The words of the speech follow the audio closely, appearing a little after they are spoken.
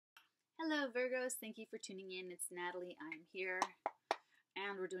Hello Virgos, thank you for tuning in. It's Natalie, I'm here,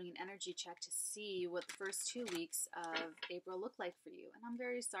 and we're doing an energy check to see what the first 2 weeks of April look like for you. And I'm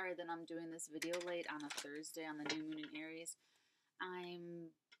very sorry that I'm doing this video late on a Thursday on the new moon in Aries.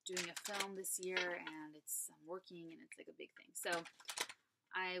 I'm doing a film this year and I'm working and it's like a big thing. So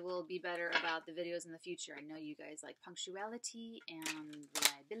I will be better about the videos in the future. I know you guys like punctuality and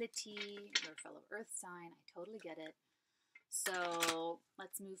reliability. You're a fellow earth sign. I totally get it. So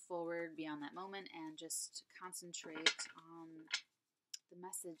let's move forward beyond that moment and just concentrate on the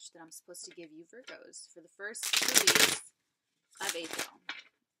message that I'm supposed to give you Virgos for the first 2 weeks of April.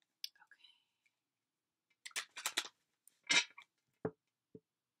 Okay.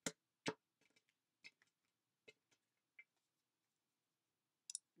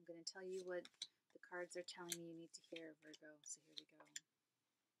 I'm going to tell you what the cards are telling me you need to hear, Virgo. So here we go.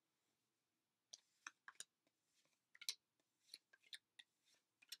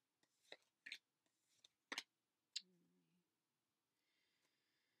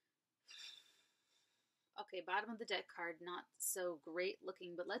 Okay, bottom of the deck card, not so great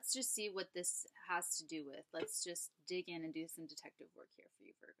looking, but let's just see what this has to do with. Let's just dig in and do some detective work here for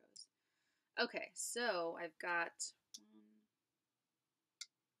you, Virgos. Okay, so I've got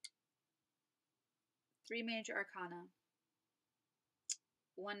 3 major arcana,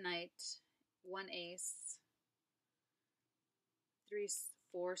 1 knight, 1 ace,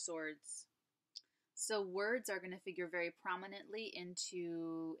 4 swords. So words are going to figure very prominently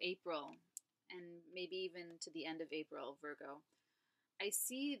into April, and maybe even to the end of April, Virgo. I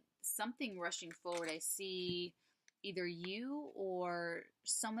see something rushing forward. I see either you or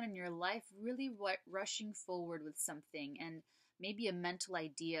someone in your life really rushing forward with something, and maybe a mental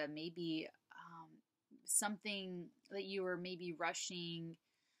idea, maybe something that you were maybe rushing,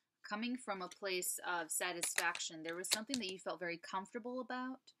 coming from a place of satisfaction. There was something that you felt very comfortable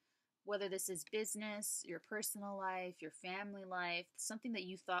about, whether this is business, your personal life, your family life, something that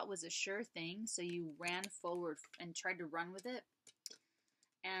you thought was a sure thing, so you ran forward and tried to run with it.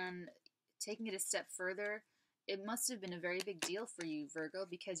 And taking it a step further, it must have been a very big deal for you, Virgo,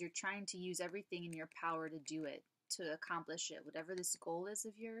 because you're trying to use everything in your power to do it, to accomplish it. Whatever this goal is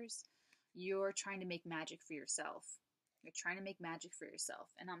of yours, you're trying to make magic for yourself. You're trying to make magic for yourself.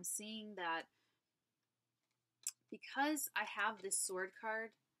 And I'm seeing that because I have this sword card,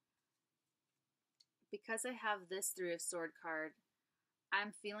 because I have this 3 of sword card,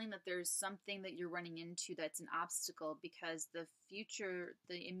 I'm feeling that there's something that you're running into that's an obstacle, because the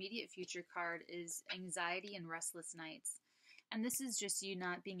immediate future card is anxiety and restless nights. And this is just you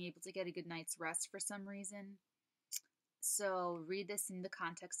not being able to get a good night's rest for some reason. So read this in the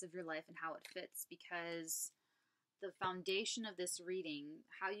context of your life and how it fits, because the foundation of this reading,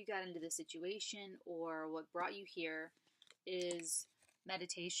 how you got into this situation or what brought you here, is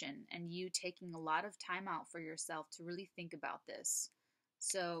meditation and you taking a lot of time out for yourself to really think about this.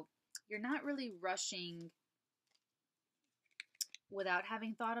 So you're not really rushing without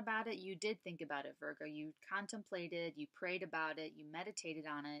having thought about it. You did think about it, Virgo. You contemplated, you prayed about it, you meditated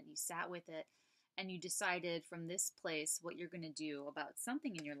on it, you sat with it, and you decided from this place what you're going to do about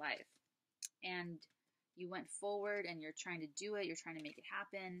something in your life. And you went forward and you're trying to do it, you're trying to make it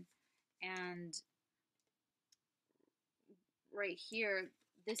happen. And right here,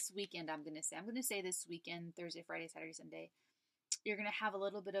 this weekend, I'm going to say this weekend, Thursday, Friday, Saturday, Sunday, you're going to have a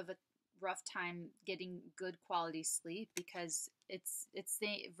little bit of a rough time getting good quality sleep, because it's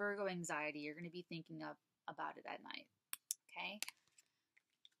the Virgo anxiety. You're going to be thinking about it at night. Okay?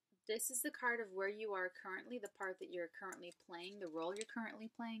 This is the card of where you are currently, the part that you're currently playing, the role you're currently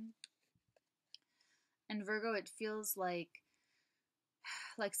playing. And Virgo, it feels like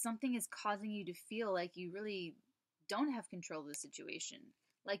something is causing you to feel like you really don't have control of the situation.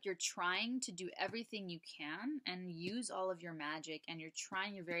 Like you're trying to do everything you can and use all of your magic, and you're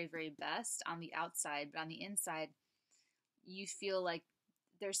trying your very, very best on the outside, but on the inside, you feel like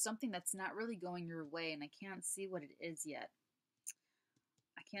there's something that's not really going your way, and I can't see what it is yet.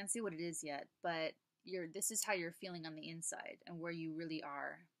 But this is how you're feeling on the inside and where you really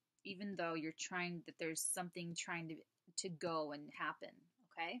are, even though you're trying, that there's something trying to go and happen,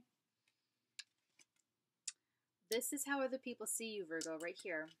 okay? This is how other people see you, Virgo, right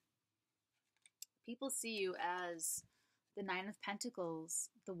here. People see you as the 9 of Pentacles,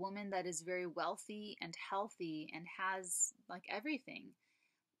 the woman that is very wealthy and healthy and has like everything.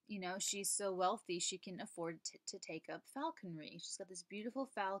 You know, she's so wealthy she can afford to take up falconry. She's got this beautiful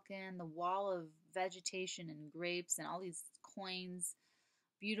falcon, the wall of vegetation and grapes and all these coins,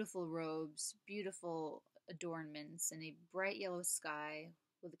 beautiful robes, beautiful adornments, and a bright yellow sky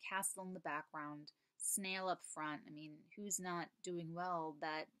with a castle in the background. snail up front. I mean, who's not doing well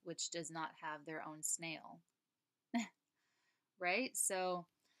that which does not have their own snail, right? So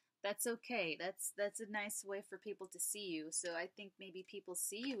that's okay. That's a nice way for people to see you. So I think maybe people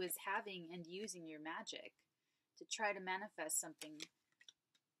see you as having and using your magic to try to manifest something.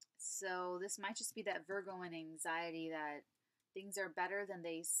 So this might just be that Virgoan anxiety that things are better than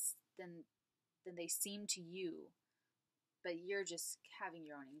they seem to you, but you're just having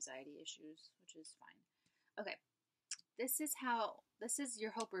your own anxiety issues, which is fine. Okay, this is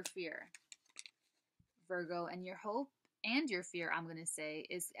your hope or fear, Virgo, and your hope and your fear, I'm going to say,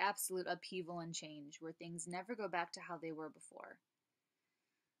 is absolute upheaval and change, where things never go back to how they were before.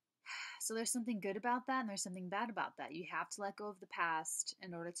 So there's something good about that and there's something bad about that. You have to let go of the past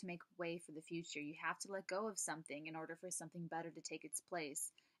in order to make way for the future. You have to let go of something in order for something better to take its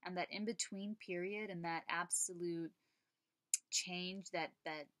place. And that in-between period and that absolute change, that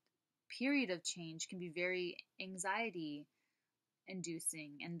period of change can be very anxiety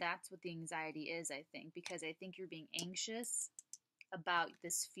inducing. And that's what the anxiety is, I think, because I think you're being anxious about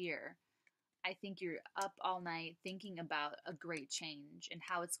this fear. I think you're up all night thinking about a great change and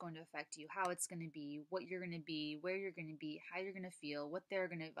how it's going to affect you, how it's going to be, what you're going to be, where you're going to be, how you're going to feel, what they're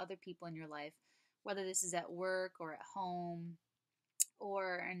going to, other people in your life, whether this is at work or at home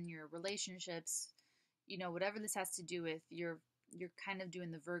or in your relationships, you know, whatever this has to do with, you're kind of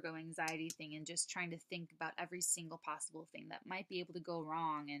doing the Virgo anxiety thing and just trying to think about every single possible thing that might be able to go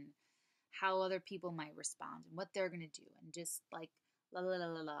wrong and how other people might respond and what they're going to do, and just like la la la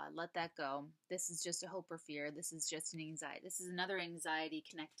la la, let that go. This is just a hope or fear. This is just an anxiety. This is another anxiety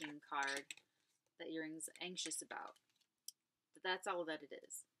connecting card that you're anxious about. But that's all that it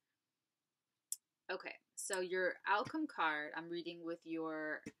is. Okay, so your outcome card, I'm reading with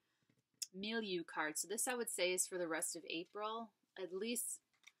your milieu card. So this I would say is for the rest of April, at least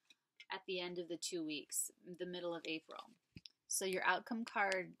at the end of the 2 weeks, the middle of April. So your outcome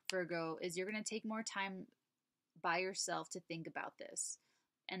card, Virgo, is you're going to take more time by yourself to think about this.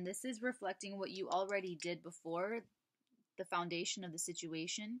 And this is reflecting what you already did before the foundation of the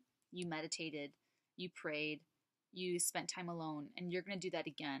situation. You meditated, you prayed, you spent time alone, and you're going to do that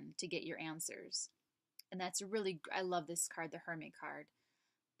again to get your answers. And that's a really, I love this card, the Hermit card.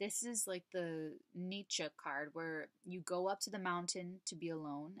 This is like the Nietzsche card where you go up to the mountain to be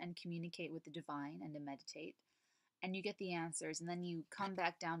alone and communicate with the divine and to meditate. And you get the answers, and then you come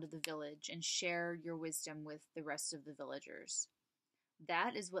back down to the village and share your wisdom with the rest of the villagers.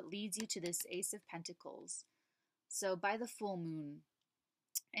 That is what leads you to this Ace of Pentacles. So by the full moon,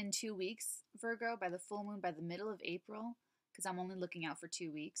 in 2 weeks, Virgo, by the full moon, by the middle of April, because I'm only looking out for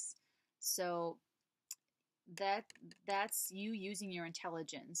 2 weeks. So that's you using your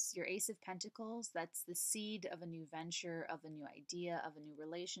intelligence. Your Ace of Pentacles, that's the seed of a new venture, of a new idea, of a new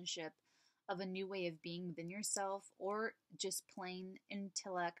relationship, of a new way of being within yourself, or just plain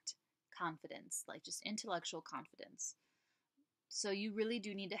intellect confidence, like just intellectual confidence. So you really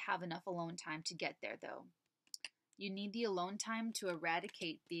do need to have enough alone time to get there, though. You need the alone time to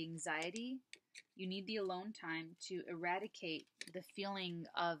eradicate the anxiety. You need the alone time to eradicate the feeling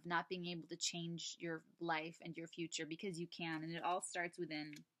of not being able to change your life and your future, because you can, and it all starts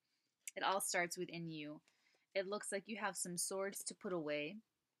within. It all starts within you. It looks like you have some swords to put away,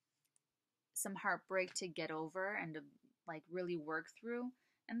 some heartbreak to get over and to like really work through,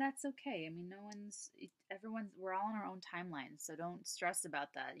 and that's okay. I mean, we're all on our own timeline, so don't stress about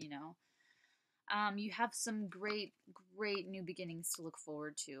that, you know. You have some great new beginnings to look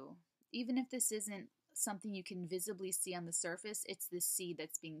forward to. Even if this isn't something you can visibly see on the surface, it's the seed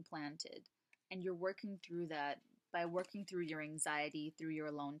that's being planted, and you're working through that by working through your anxiety through your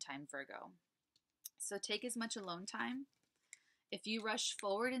alone time, Virgo. So take as much alone time. If you rush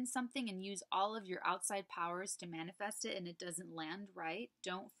forward in something and use all of your outside powers to manifest it and it doesn't land right,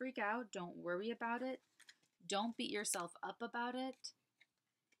 don't freak out. Don't worry about it. Don't beat yourself up about it.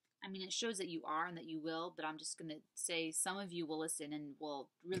 I mean, it shows that you are and that you will, but I'm just going to say some of you will listen and will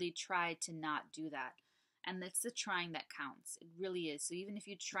really try to not do that. And that's the trying that counts. It really is. So even if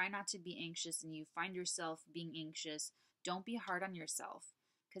you try not to be anxious and you find yourself being anxious, don't be hard on yourself,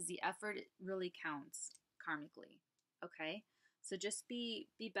 because the effort really counts karmically. Okay? So just be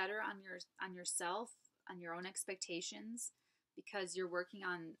better on yourself, on your own expectations, because you're working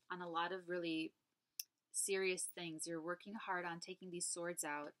on a lot of really serious things. You're working hard on taking these swords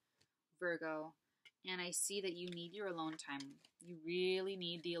out, Virgo, and I see that you need your alone time. You really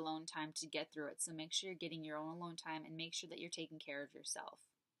need the alone time to get through it. So make sure you're getting your own alone time and make sure that you're taking care of yourself.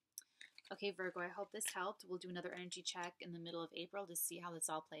 Okay, Virgo, I hope this helped. We'll do another energy check in the middle of April to see how this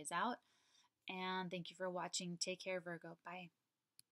all plays out. And thank you for watching. Take care, Virgo. Bye.